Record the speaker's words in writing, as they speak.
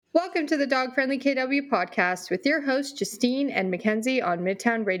Welcome to the Dog Friendly KW podcast with your hosts, Justine and Mackenzie on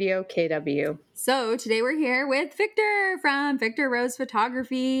Midtown Radio KW. So today we're here with Victor from Victor Rose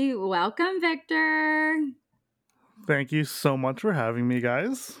Photography. Welcome, Victor. Thank you so much for having me,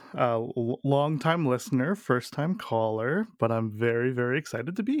 guys. Long-time listener, first-time caller, but I'm very, very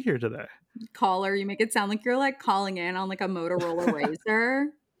excited to be here today. Caller, you make it sound like you're like calling in on like a Motorola Razor.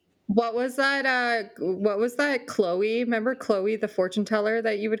 What was that, Chloe? Remember Chloe, the fortune teller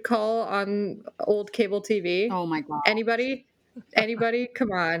that you would call on old cable TV? Oh my God. Anybody?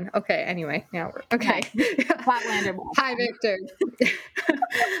 Come on. Okay, anyway, now we're okay. That landed well. Hi, Victor.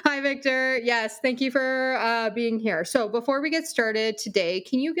 Hi, Victor. Yes, thank you for being here. So before we get started today,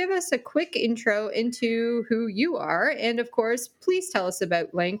 can you give us a quick intro into who you are? And of course, please tell us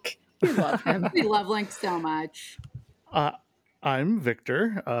about Link. We love him. We love Link so much. I'm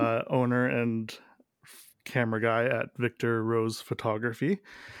Victor, owner and camera guy at Victor Rose Photography.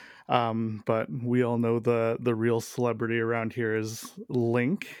 But we all know the real celebrity around here is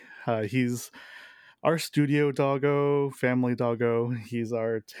Link. He's our studio doggo, family doggo. He's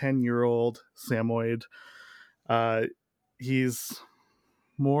our 10-year-old Samoyed. He's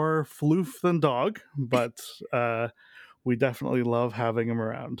more floof than dog, but we definitely love having him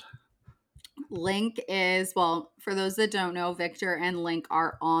around. Link is, well, for those that don't know, Victor and Link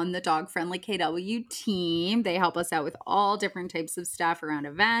are on the Dog Friendly KW team. They help us out with all different types of stuff around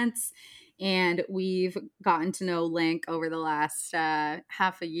events. And we've gotten to know Link over the last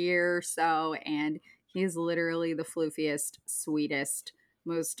half a year or so. And he's literally the floofiest, sweetest,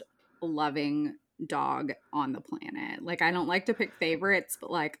 most loving dog on the planet. Like, I don't like to pick favorites, but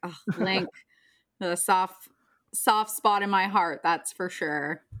like, Link, the soft spot in my heart, that's for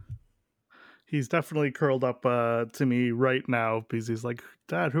sure. He's definitely curled up to me right now because he's like,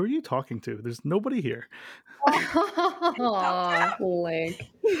 Dad, who are you talking to? There's nobody here. Aww, Link.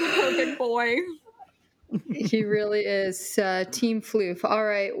 He's a good boy. He really is Team Floof. All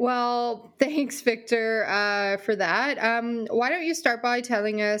right. Well, thanks, Victor, for that. Why don't you start by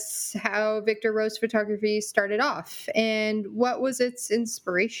telling us how Victor Rose Photography started off and what was its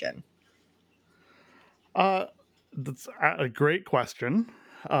inspiration? That's a great question.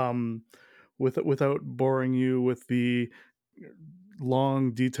 Without boring you with the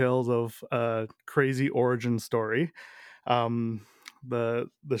long details of a crazy origin story, the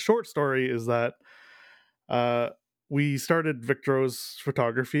short story is that we started Victor Rose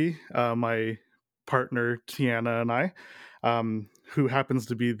Photography, my partner Tiana and I, who happens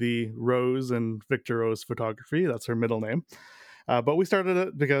to be the Rose in Victor Rose Photography. That's her middle name. But we started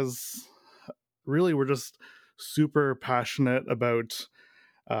it because really we're just super passionate about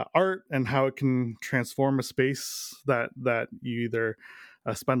art and how it can transform a space that you either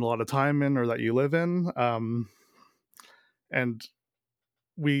spend a lot of time in or that you live in. And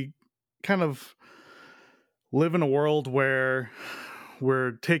we kind of live in a world where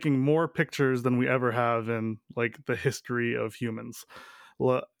we're taking more pictures than we ever have in like the history of humans.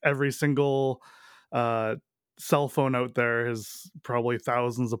 Every single cell phone out there has probably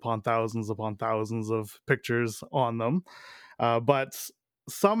thousands upon thousands upon thousands of pictures on them. But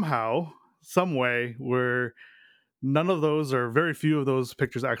somehow, some way, where none of those or very few of those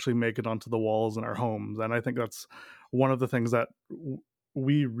pictures actually make it onto the walls in our homes. And I think that's one of the things that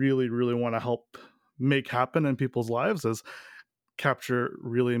we really, really want to help make happen in people's lives is capture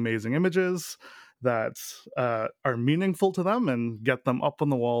really amazing images that are meaningful to them and get them up on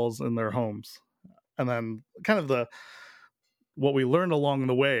the walls in their homes. And then kind of what we learned along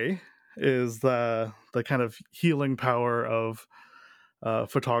the way is the kind of healing power of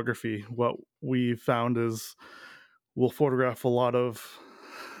photography. What we found is we'll photograph a lot of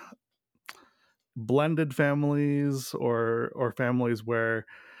blended families or families where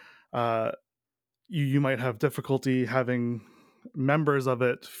you might have difficulty having members of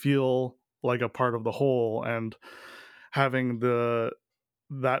it feel like a part of the whole, and having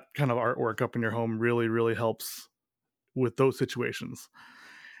that kind of artwork up in your home really, really helps with those situations.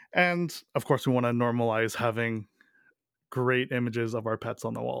 And of course, we want to normalize having great images of our pets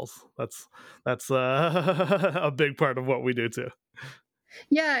on the walls. That's a big part of what we do too.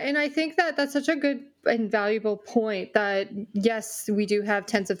 Yeah, and I think that that's such a good and valuable point that, yes, we do have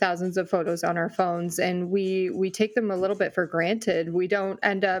tens of thousands of photos on our phones, and we take them a little bit for granted. We don't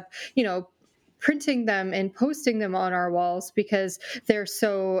end up, printing them and posting them on our walls because they're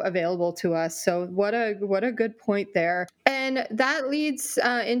so available to us. So what a good point there. And that leads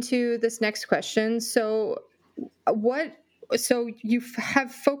into this next question. So what so you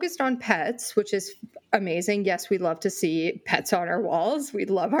have focused on pets, which is amazing. Yes, we love to see pets on our walls. We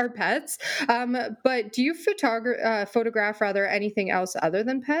love our pets. But do you photograph rather anything else other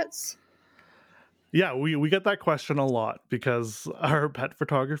than pets? Yeah, we get that question a lot because our pet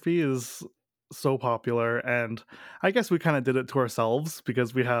photography is so popular, and I guess we kind of did it to ourselves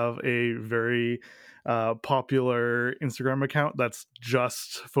because we have a very popular Instagram account that's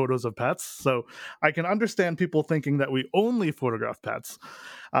just photos of pets. So I can understand people thinking that we only photograph pets,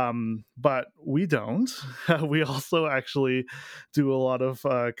 but we don't. We also actually do a lot of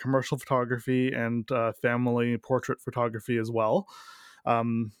commercial photography and family portrait photography as well.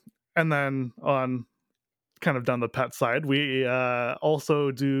 Um, and then on kind of down the pet side, we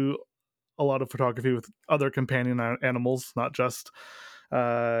also do a lot of photography with other companion animals, not just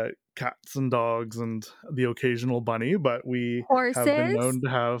cats and dogs and the occasional bunny, but we have been Horses? known to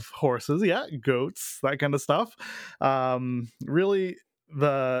have horses, yeah, goats, that kind of stuff. Really,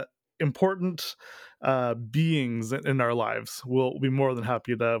 the important beings in our lives, we'll be more than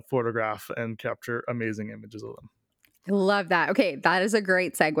happy to photograph and capture amazing images of them. I love that. Okay, that is a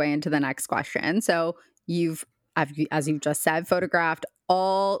great segue into the next question. So you've, as you just said, photographed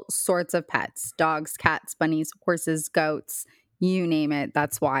all sorts of pets: dogs, cats, bunnies, horses, goats, you name it.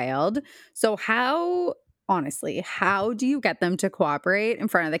 That's wild. So honestly, how do you get them to cooperate in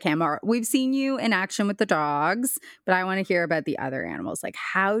front of the camera? We've seen you in action with the dogs, but I want to hear about the other animals. Like,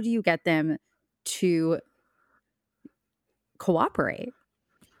 how do you get them to cooperate?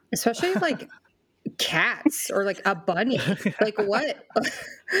 Especially like cats or like a bunny. Like what?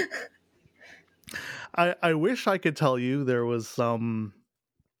 I wish I could tell you there was some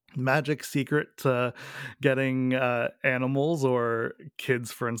magic secret to getting animals or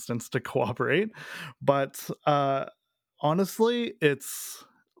kids, for instance, to cooperate. But honestly, it's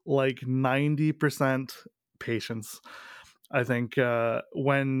like 90% patience. I think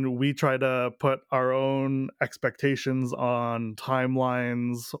when we try to put our own expectations on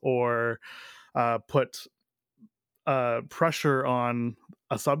timelines or put pressure on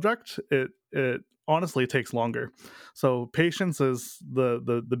a subject, it honestly takes longer. So patience is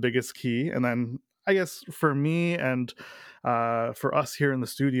the biggest key, and then I guess for me and for us here in the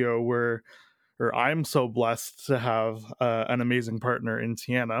studio, or I'm so blessed to have an amazing partner in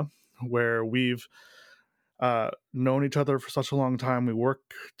Tiana, where we've known each other for such a long time. We work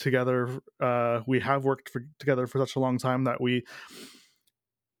together. We have worked together for such a long time that we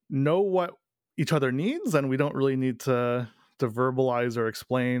know what each other needs, and we don't really need to verbalize or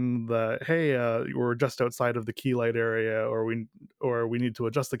explain that, hey, we're just outside of the key light area, or we need to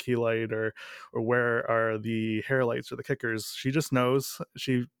adjust the key light, or where are the hair lights or the kickers. She just knows.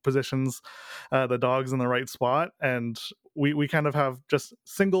 She positions the dogs in the right spot, and we kind of have just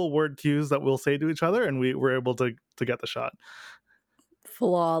single word cues that we'll say to each other, and we're able to get the shot.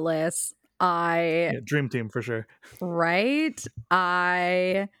 Flawless. I Yeah, dream team for sure. Right?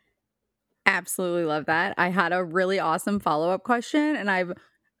 I absolutely love that. I had a really awesome follow-up question and I've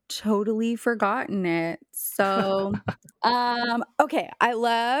totally forgotten it. So, okay, I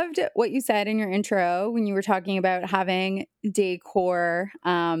loved what you said in your intro when you were talking about having decor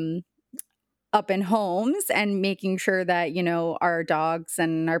up in homes and making sure that, our dogs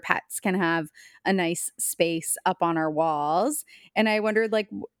and our pets can have a nice space up on our walls. And I wondered, like,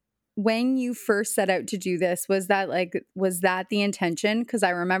 when you first set out to do this, was that the intention? Because I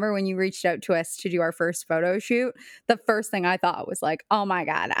remember when you reached out to us to do our first photo shoot, the first thing I thought was like, oh my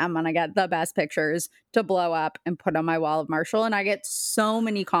God, I'm gonna get the best pictures to blow up and put on my wall of Marshall. And I get so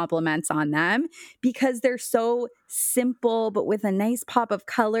many compliments on them because they're so simple, but with a nice pop of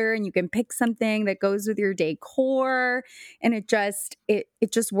color, and you can pick something that goes with your decor. And it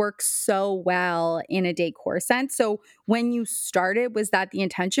just works so well in a decor sense. So when you started, was that the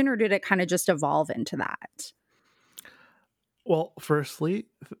intention, or did it kind of just evolve into that? Well, firstly,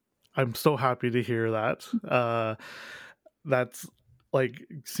 I'm so happy to hear that. That's like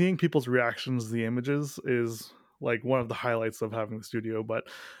seeing people's reactions to the images is like one of the highlights of having the studio, but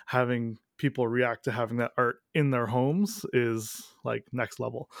having people react to having that art in their homes is like next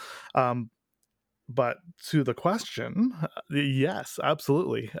level. Um, but to the question, yes,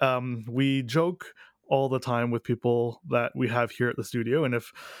 absolutely. We joke all the time with people that we have here at the studio, and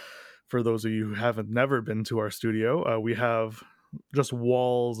if for those of you who haven't never been to our studio, we have just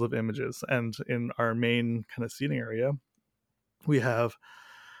walls of images, and in our main kind of seating area, we have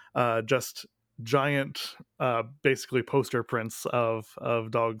just giant, basically poster prints of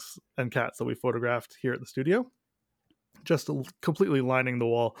dogs and cats that we photographed here at the studio, just completely lining the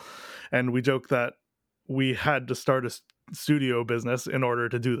wall. And we joke that we had to start a studio business in order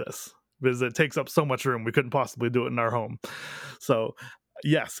to do this because it takes up so much room. We couldn't possibly do it in our home. So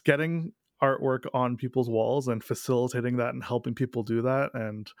yes, getting artwork on people's walls and facilitating that and helping people do that.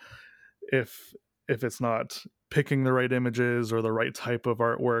 And if it's not picking the right images or the right type of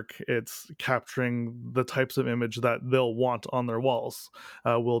artwork, it's capturing the types of image that they'll want on their walls.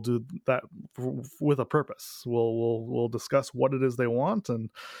 We'll do that with a purpose. We'll discuss what it is they want and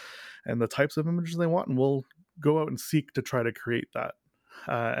the types of images they want, and we'll go out and seek to try to create that.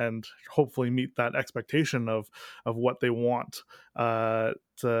 And hopefully meet that expectation of what they want,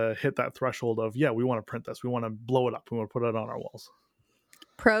 to hit that threshold of, yeah, we want to print this, we want to blow it up, we want to put it on our walls.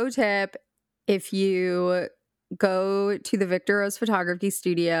 Pro tip, if you go to the Victor Rose Photography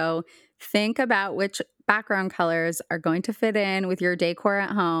Studio, think about which background colors are going to fit in with your decor at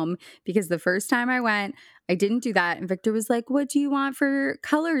home. Because the first time I went, I didn't do that. And Victor was like, what do you want for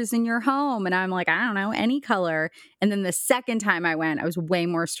colors in your home? And I'm like, I don't know, any color. And then the second time I went, I was way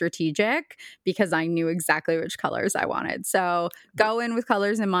more strategic because I knew exactly which colors I wanted. So go in with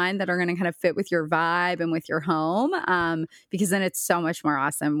colors in mind that are going to kind of fit with your vibe and with your home, because then it's so much more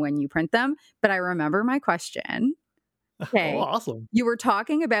awesome when you print them. But I remember my question. Okay. Oh, awesome. You were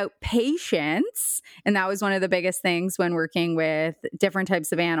talking about patience, and that was one of the biggest things when working with different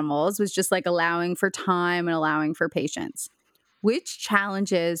types of animals, was just like allowing for time and allowing for patience. Which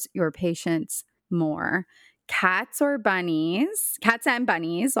challenges your patience more? Cats or bunnies? Cats and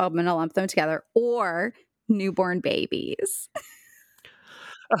bunnies, I'm going to lump them together, or newborn babies?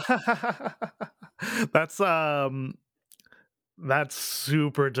 That's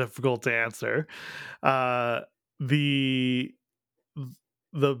super difficult to answer. The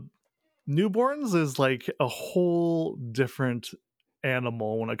newborns is like a whole different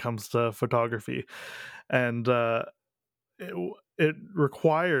animal when it comes to photography, and it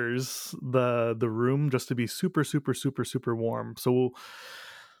requires the room just to be super super super super warm. So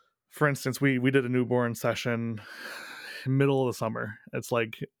for instance, we did a newborn session middle of the summer. It's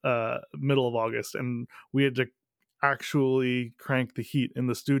like middle of August, and we had to actually crank the heat in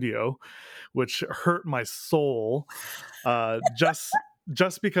the studio, which hurt my soul, just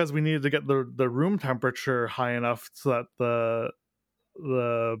because we needed to get the room temperature high enough so that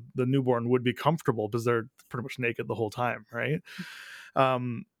the newborn would be comfortable, because they're pretty much naked the whole time, right?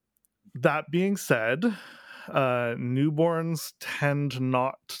 That being said, newborns tend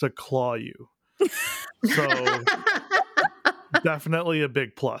not to claw you, so definitely a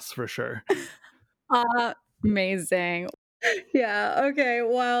big plus for sure. Amazing. Yeah. Okay.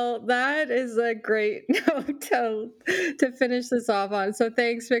 Well, that is a great note to finish this off on. So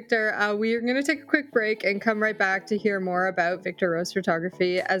thanks, Victor. We are going to take a quick break and come right back to hear more about Victor Rose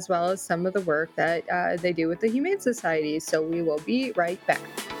Photography, as well as some of the work that they do with the Humane Society. So we will be right back.